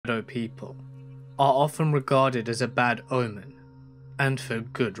shadow people are often regarded as a bad omen, and for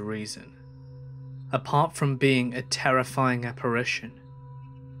good reason. Apart from being a terrifying apparition,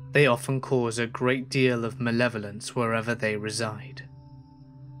 they often cause a great deal of malevolence wherever they reside.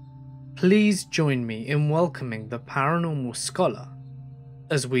 Please join me in welcoming the paranormal scholar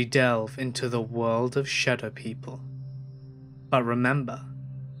as we delve into the world of shadow people. But remember,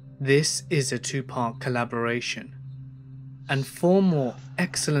 this is a two-part collaboration, and 4 more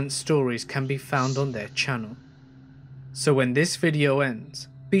excellent stories can be found on their channel. So when this video ends,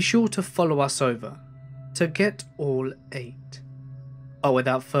 be sure to follow us over to get all 8. But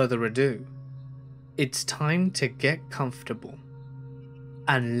without further ado, it's time to get comfortable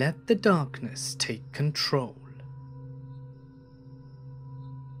and let the darkness take control.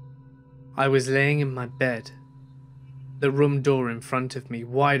 I was laying in my bed, the room door in front of me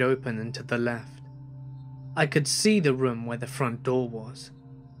wide open and to the left. I could see the room where the front door was.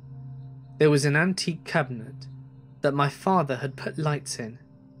 There was an antique cabinet that my father had put lights in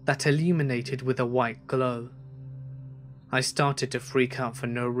that illuminated with a white glow. I started to freak out for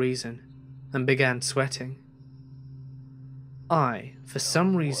no reason and began sweating. I, for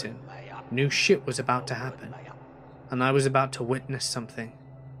some reason, knew shit was about to happen, and I was about to witness something.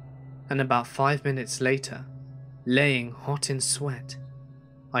 And about 5 minutes later, laying hot in sweat,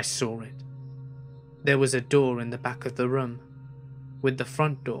 I saw it. There was a door in the back of the room, with the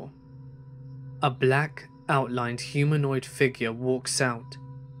front door. A black, outlined humanoid figure walks out,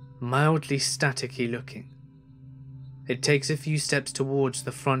 mildly staticky looking. It takes a few steps towards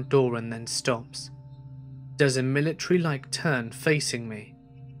the front door and then stops, does a military-like turn facing me,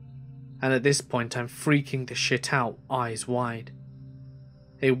 and at this point I'm freaking the shit out, eyes wide.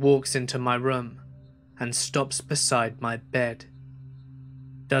 It walks into my room and stops beside my bed,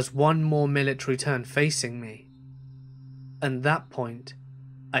 does 1 more military turn facing me. At that point,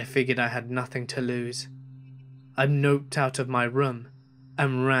 I figured I had nothing to lose. I noped out of my room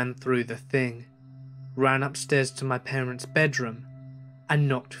and ran through the thing, ran upstairs to my parents' bedroom and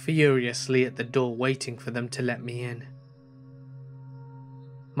knocked furiously at the door waiting for them to let me in.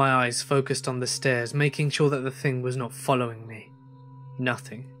 My eyes focused on the stairs, making sure that the thing was not following me.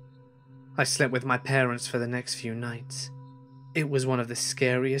 Nothing. I slept with my parents for the next few nights. It was one of the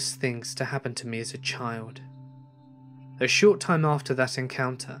scariest things to happen to me as a child. A short time after that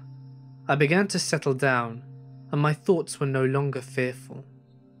encounter, I began to settle down and my thoughts were no longer fearful.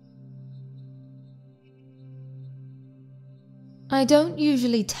 I don't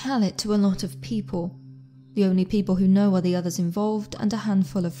usually tell it to a lot of people. The only people who know are the others involved and a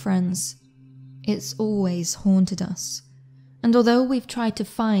handful of friends. It's always haunted us, and although we've tried to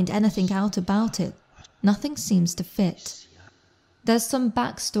find anything out about it, nothing seems to fit. There's some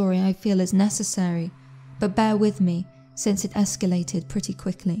backstory I feel is necessary, but bear with me since it escalated pretty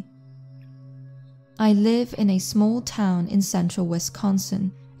quickly. I live in a small town in central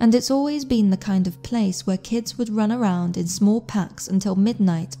Wisconsin, and it's always been the kind of place where kids would run around in small packs until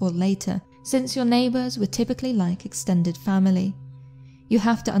midnight or later, since your neighbours were typically like extended family. You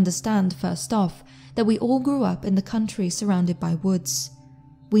have to understand first off that we all grew up in the country surrounded by woods.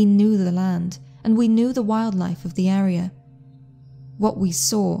 We knew the land, and we knew the wildlife of the area. What we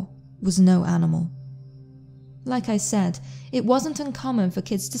saw was no animal. Like I said, it wasn't uncommon for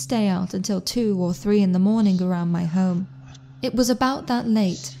kids to stay out until 2 or 3 in the morning around my home. It was about that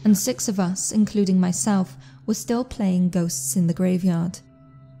late, and 6 of us, including myself, were still playing Ghosts in the Graveyard.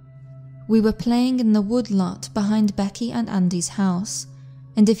 We were playing in the woodlot behind Becky and Andy's house,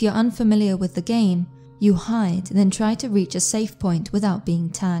 and if you're unfamiliar with the game, you hide and then try to reach a safe point without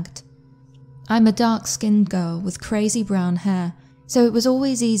being tagged. I'm a dark-skinned girl with crazy brown hair, so it was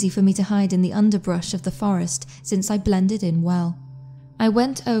always easy for me to hide in the underbrush of the forest since I blended in well. I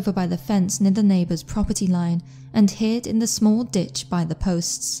went over by the fence near the neighbour's property line and hid in the small ditch by the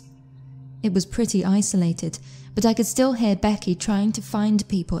posts. It was pretty isolated, but I could still hear Becky trying to find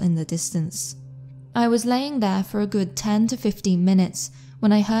people in the distance. I was laying there for a good 10 to 15 minutes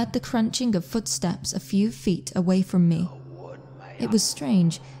when I heard the crunching of footsteps a few feet away from me. It was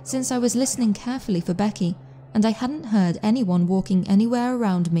strange, since I was listening carefully for Becky, and I hadn't heard anyone walking anywhere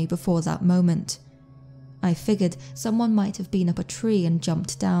around me before that moment. I figured someone might have been up a tree and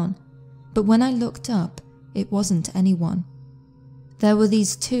jumped down, but when I looked up, it wasn't anyone. There were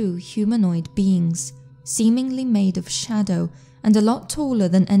these 2 humanoid beings, seemingly made of shadow and a lot taller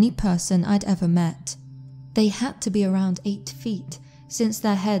than any person I'd ever met. They had to be around 8 feet, since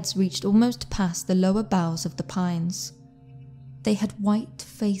their heads reached almost past the lower boughs of the pines. They had white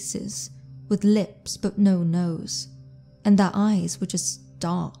faces, with lips but no nose, and their eyes were just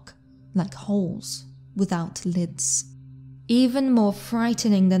dark, like holes, without lids. Even more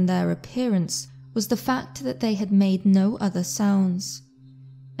frightening than their appearance was the fact that they had made no other sounds.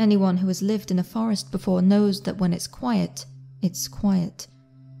 Anyone who has lived in a forest before knows that when it's quiet, it's quiet.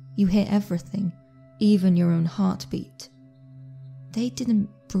 You hear everything, even your own heartbeat. They didn't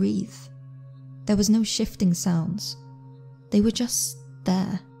breathe. There was no shifting sounds. They were just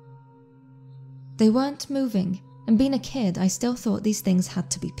there. They weren't moving, and being a kid, I still thought these things had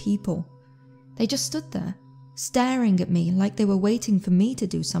to be people. They just stood there, staring at me like they were waiting for me to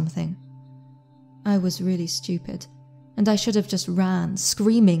do something. I was really stupid, and I should have just ran,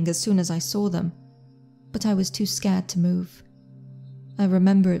 screaming as soon as I saw them, but I was too scared to move. I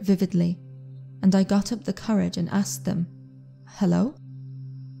remember it vividly, and I got up the courage and asked them, "Hello?"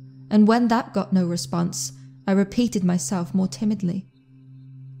 And when that got no response, I repeated myself more timidly.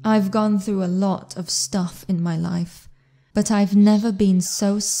 I've gone through a lot of stuff in my life, but I've never been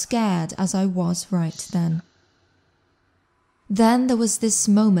so scared as I was right then. Then there was this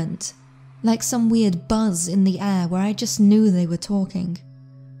moment, like some weird buzz in the air where I just knew they were talking.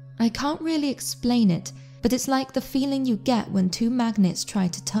 I can't really explain it, but it's like the feeling you get when two magnets try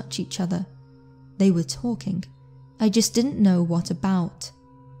to touch each other. They were talking. I just didn't know what about.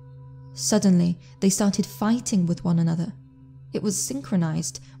 Suddenly, they started fighting with one another. It was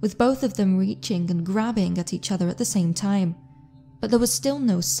synchronized, with both of them reaching and grabbing at each other at the same time. But there was still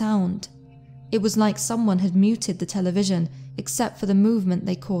no sound. It was like someone had muted the television, except for the movement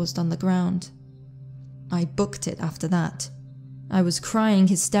they caused on the ground. I booked it after that. I was crying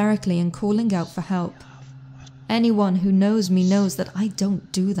hysterically and calling out for help. Anyone who knows me knows that I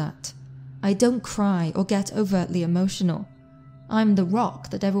don't do that. I don't cry or get overtly emotional. I'm the rock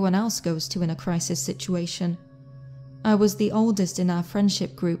that everyone else goes to in a crisis situation. I was the oldest in our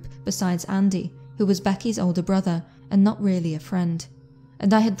friendship group besides Andy, who was Becky's older brother and not really a friend.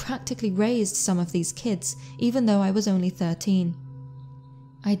 And I had practically raised some of these kids, even though I was only 13.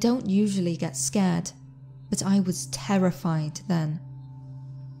 I don't usually get scared, but I was terrified then.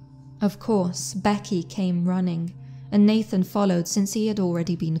 Of course, Becky came running, and Nathan followed since he had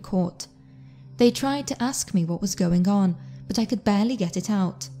already been caught. They tried to ask me what was going on, but I could barely get it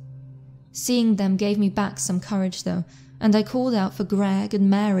out. Seeing them gave me back some courage though, and I called out for Greg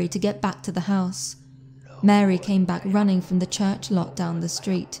and Mary to get back to the house. Mary came back running from the church lot down the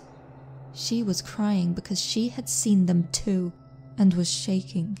street. She was crying because she had seen them too, and was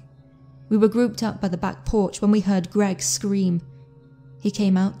shaking. We were grouped up by the back porch when we heard Greg scream. He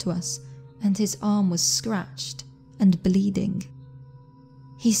came out to us, and his arm was scratched and bleeding.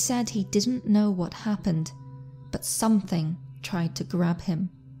 He said he didn't know what happened, but something tried to grab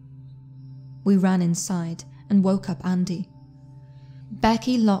him. We ran inside and woke up Andy.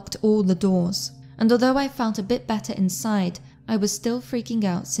 Becky locked all the doors, and although I felt a bit better inside, I was still freaking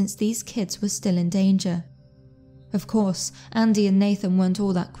out since these kids were still in danger. Of course, Andy and Nathan weren't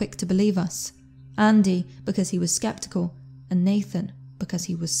all that quick to believe us. Andy because he was skeptical, and Nathan because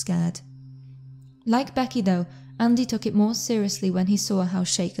he was scared. Like Becky though, Andy took it more seriously when he saw how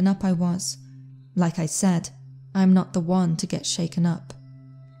shaken up I was. Like I said, I'm not the one to get shaken up.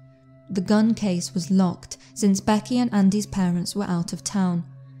 The gun case was locked since Becky and Andy's parents were out of town,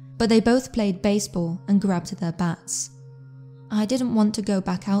 but they both played baseball and grabbed their bats. I didn't want to go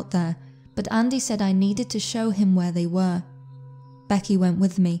back out there, but Andy said I needed to show him where they were. Becky went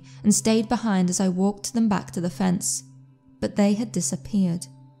with me and stayed behind as I walked them back to the fence, but they had disappeared.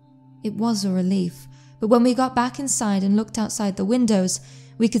 It was a relief, but when we got back inside and looked outside the windows,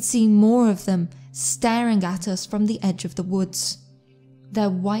 we could see more of them staring at us from the edge of the woods. Their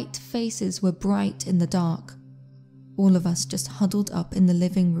white faces were bright in the dark. All of us just huddled up in the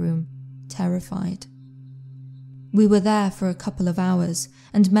living room, terrified. We were there for a couple of hours,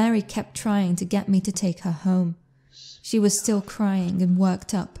 and Mary kept trying to get me to take her home. She was still crying and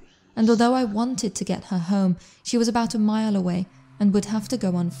worked up, and although I wanted to get her home, she was about a mile away and would have to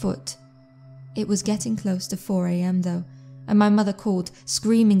go on foot. It was getting close to 4 a.m. though, and my mother called,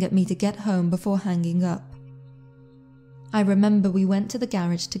 screaming at me to get home before hanging up. I remember we went to the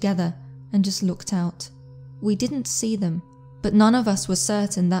garage together and just looked out. We didn't see them, but none of us were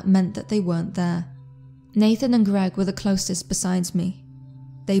certain that meant that they weren't there. Nathan and Greg were the closest besides me.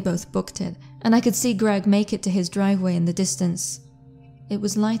 They both booked it, and I could see Greg make it to his driveway in the distance. It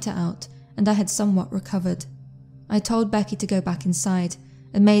was lighter out, and I had somewhat recovered. I told Becky to go back inside,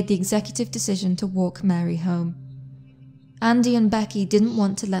 and made the executive decision to walk Mary home. Andy and Becky didn't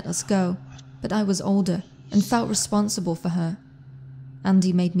want to let us go, but I was older and felt responsible for her.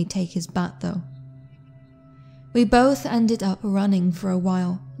 Andy made me take his bat though. We both ended up running for a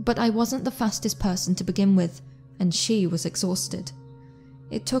while, but I wasn't the fastest person to begin with, and she was exhausted.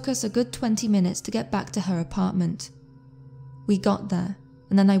 It took us a good 20 minutes to get back to her apartment. We got there,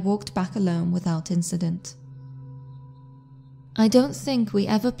 and then I walked back alone without incident. I don't think we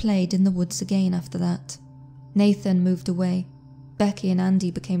ever played in the woods again after that. Nathan moved away. Becky and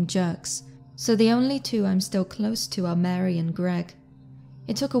Andy became jerks, so the only two I'm still close to are Mary and Greg.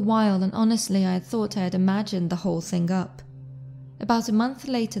 It took a while, and honestly I had thought I had imagined the whole thing up. About a month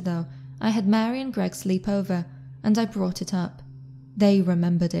later though, I had Mary and Greg sleep over, and I brought it up. They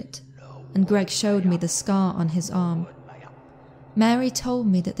remembered it, and Greg showed me the scar on his arm. Mary told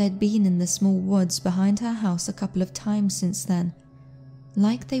me that they'd been in the small woods behind her house a couple of times since then,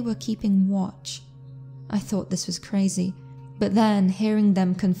 like they were keeping watch. I thought this was crazy, but then hearing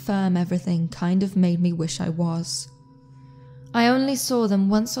them confirm everything kind of made me wish I was. I only saw them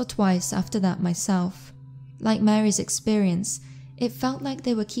once or twice after that myself. Like Mary's experience, it felt like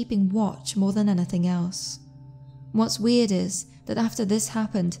they were keeping watch more than anything else. What's weird is that after this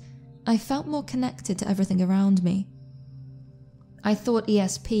happened, I felt more connected to everything around me. I thought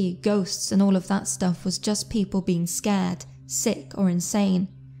ESP, ghosts and all of that stuff was just people being scared, sick or insane.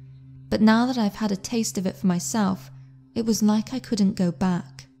 But now that I've had a taste of it for myself, it was like I couldn't go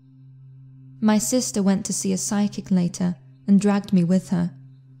back. My sister went to see a psychic later and dragged me with her.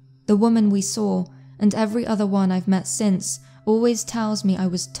 The woman we saw, and every other one I've met since, always tells me I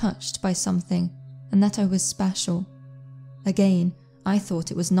was touched by something and that I was special. Again, I thought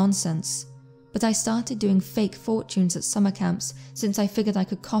it was nonsense, but I started doing fake fortunes at summer camps since I figured I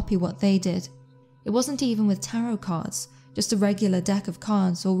could copy what they did. It wasn't even with tarot cards, just a regular deck of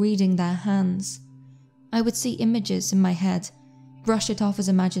cards or reading their hands. I would see images in my head, brush it off as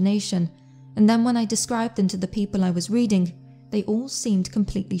imagination, and then when I described them to the people I was reading, they all seemed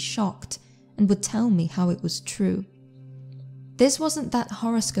completely shocked and would tell me how it was true. This wasn't that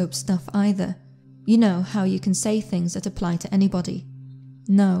horoscope stuff either. You know how you can say things that apply to anybody.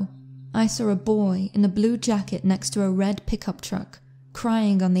 No, I saw a boy in a blue jacket next to a red pickup truck,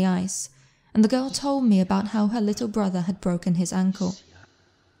 crying on the ice, and the girl told me about how her little brother had broken his ankle.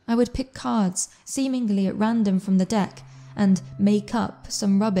 I would pick cards, seemingly at random from the deck, and make up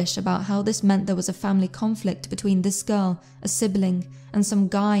some rubbish about how this meant there was a family conflict between this girl, a sibling, and some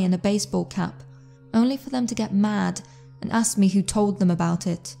guy in a baseball cap, only for them to get mad and ask me who told them about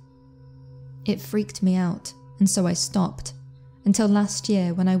it. It freaked me out, and so I stopped, until last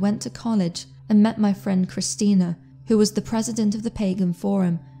year when I went to college and met my friend Christina, who was the president of the Pagan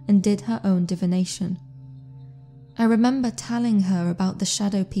Forum and did her own divination. I remember telling her about the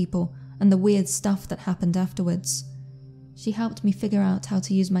shadow people and the weird stuff that happened afterwards. She helped me figure out how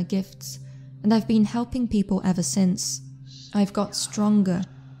to use my gifts, and I've been helping people ever since. I've got stronger,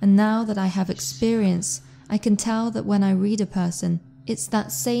 and now that I have experience, I can tell that when I read a person, it's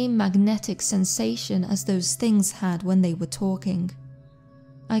that same magnetic sensation as those things had when they were talking.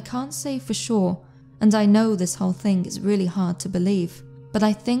 I can't say for sure, and I know this whole thing is really hard to believe, but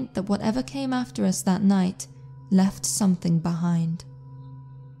I think that whatever came after us that night left something behind.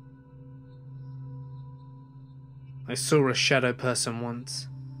 I saw a shadow person once.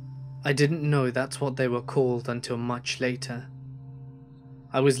 I didn't know that's what they were called until much later.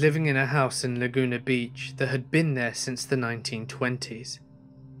 I was living in a house in Laguna Beach that had been there since the 1920s.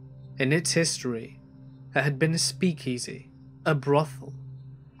 In its history, it had been a speakeasy, a brothel,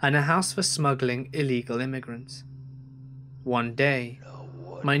 and a house for smuggling illegal immigrants. One day,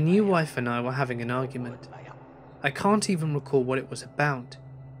 my new wife and I were having an argument. I can't even recall what it was about.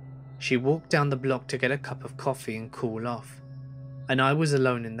 She walked down the block to get a cup of coffee and cool off, and I was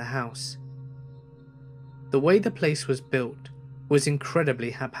alone in the house. The way the place was built was incredibly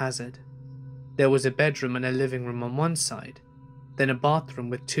haphazard. There was a bedroom and a living room on one side, then a bathroom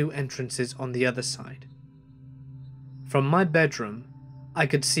with two entrances on the other side. From my bedroom, I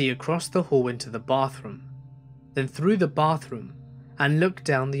could see across the hall into the bathroom, then through the bathroom and look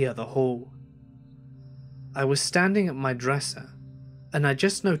down the other hall. I was standing at my dresser, and I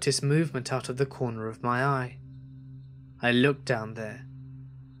just noticed movement out of the corner of my eye. I looked down there,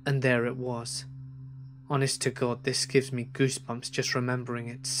 and there it was. Honest to God, this gives me goosebumps just remembering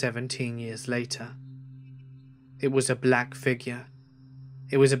it 17 years later. It was a black figure.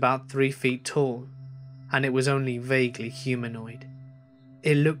 It was about 3 feet tall, and it was only vaguely humanoid.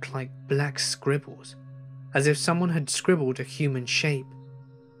 It looked like black scribbles, as if someone had scribbled a human shape,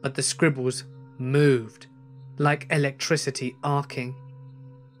 but the scribbles moved, like electricity arcing.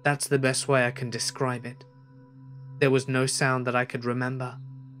 That's the best way I can describe it. There was no sound that I could remember.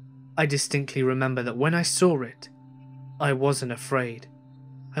 I distinctly remember that when I saw it, I wasn't afraid.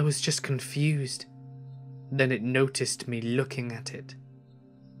 I was just confused. Then it noticed me looking at it.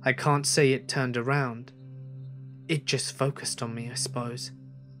 I can't say it turned around. It just focused on me, I suppose.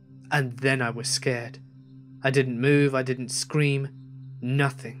 And then I was scared. I didn't move, I didn't scream,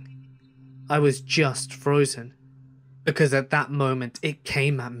 nothing. I was just frozen, because at that moment it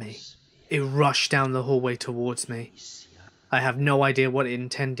came at me. It rushed down the hallway towards me. I have no idea what it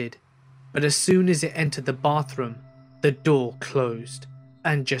intended, but as soon as it entered the bathroom, the door closed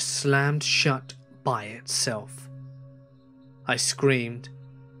and just slammed shut by itself. I screamed.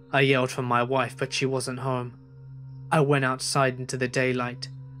 I yelled for my wife, but she wasn't home. I went outside into the daylight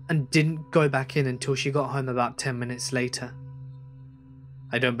and didn't go back in until she got home about 10 minutes later.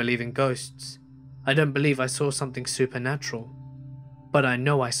 I don't believe in ghosts. I don't believe I saw something supernatural, but I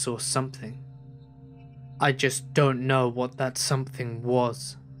know I saw something. I just don't know what that something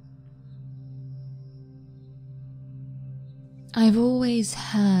was. I've always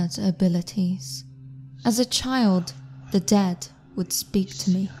had abilities. As a child, the dead would speak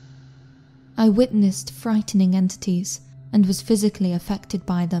to me. I witnessed frightening entities and was physically affected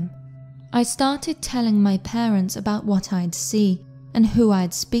by them. I started telling my parents about what I'd see and who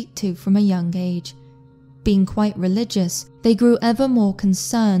I'd speak to from a young age. Being quite religious, they grew ever more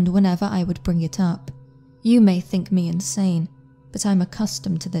concerned whenever I would bring it up. You may think me insane, but I'm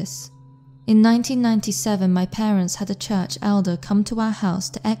accustomed to this. In 1997, my parents had a church elder come to our house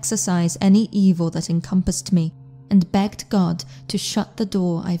to exorcise any evil that encompassed me and begged God to shut the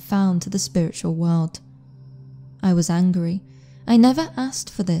door I found to the spiritual world. I was angry. I never asked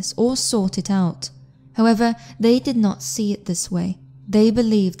for this or sought it out. However, they did not see it this way. They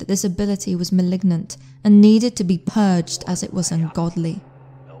believed that this ability was malignant and needed to be purged as it was ungodly.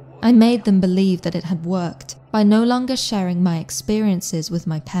 I made them believe that it had worked by no longer sharing my experiences with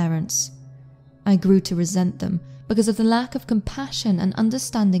my parents. I grew to resent them because of the lack of compassion and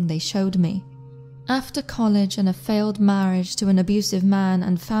understanding they showed me. After college and a failed marriage to an abusive man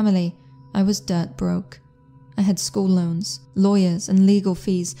and family, I was dirt broke. I had school loans, lawyers and legal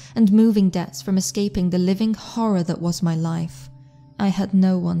fees, and moving debts from escaping the living horror that was my life. I had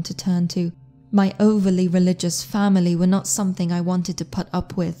no one to turn to. My overly religious family were not something I wanted to put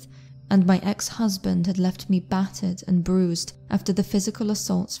up with, and my ex-husband had left me battered and bruised after the physical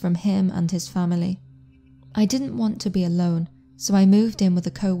assaults from him and his family. I didn't want to be alone, so I moved in with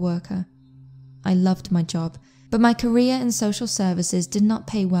a co-worker. I loved my job, but my career in social services did not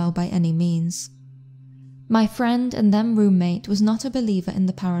pay well by any means. My friend and then roommate was not a believer in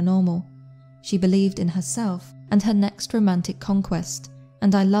the paranormal. She believed in herself and her next romantic conquest,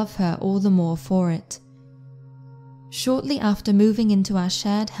 and I love her all the more for it. Shortly after moving into our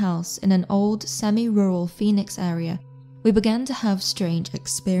shared house in an old semi-rural Phoenix area, we began to have strange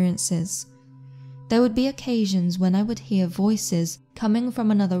experiences. There would be occasions when I would hear voices coming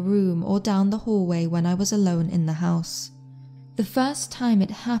from another room or down the hallway when I was alone in the house. The first time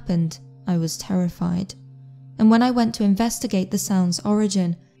it happened, I was terrified, and when I went to investigate the sound's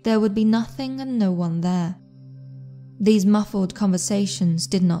origin, there would be nothing and no one there. These muffled conversations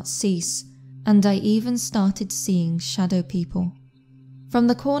did not cease, and I even started seeing shadow people. From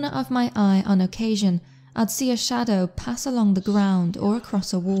the corner of my eye on occasion, I'd see a shadow pass along the ground or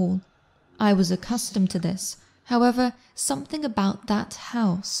across a wall. I was accustomed to this. However, something about that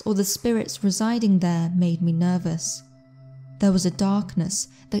house or the spirits residing there made me nervous. There was a darkness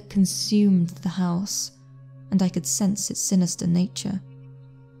that consumed the house, and I could sense its sinister nature.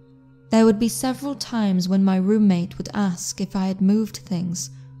 There would be several times when my roommate would ask if I had moved things,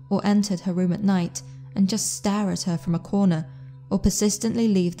 or entered her room at night and just stare at her from a corner, or persistently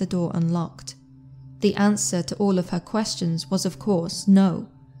leave the door unlocked. The answer to all of her questions was, of course, no.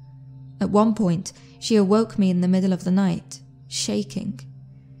 At one point, she awoke me in the middle of the night, shaking.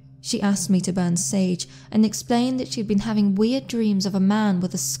 She asked me to burn sage and explained that she'd been having weird dreams of a man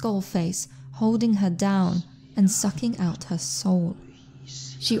with a skull face holding her down and sucking out her soul.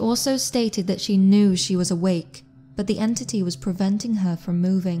 She also stated that she knew she was awake, but the entity was preventing her from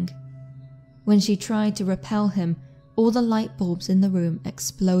moving. When she tried to repel him, all the light bulbs in the room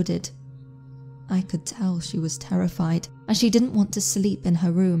exploded. I could tell she was terrified, as she didn't want to sleep in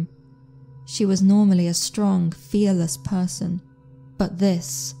her room. She was normally a strong, fearless person, but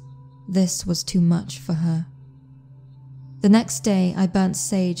this was too much for her. The next day, I burnt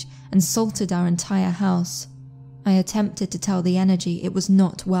sage and salted our entire house. I attempted to tell the energy it was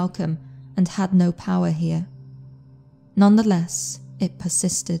not welcome and had no power here. Nonetheless, it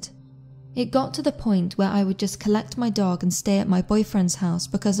persisted. It got to the point where I would just collect my dog and stay at my boyfriend's house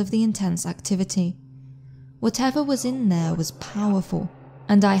because of the intense activity. Whatever was in there was powerful,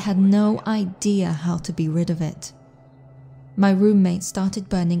 and I had no idea how to be rid of it. My roommate started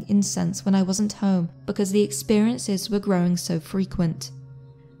burning incense when I wasn't home because the experiences were growing so frequent.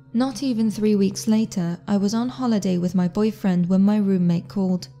 Not even 3 weeks later, I was on holiday with my boyfriend when my roommate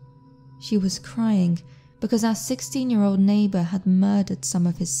called. She was crying, because our 16-year-old neighbour had murdered some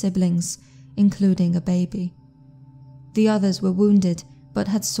of his siblings, including a baby. The others were wounded but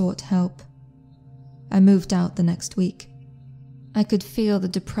had sought help. I moved out the next week. I could feel the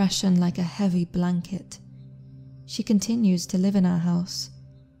depression like a heavy blanket. She continues to live in our house.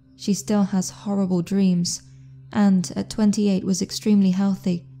 She still has horrible dreams, and at 28 was extremely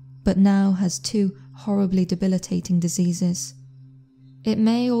healthy, but now has 2 horribly debilitating diseases. It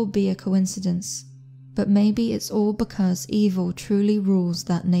may all be a coincidence, but maybe it's all because evil truly rules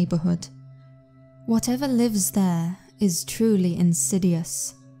that neighborhood. Whatever lives there is truly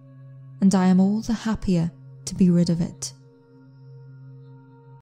insidious, and I am all the happier to be rid of it.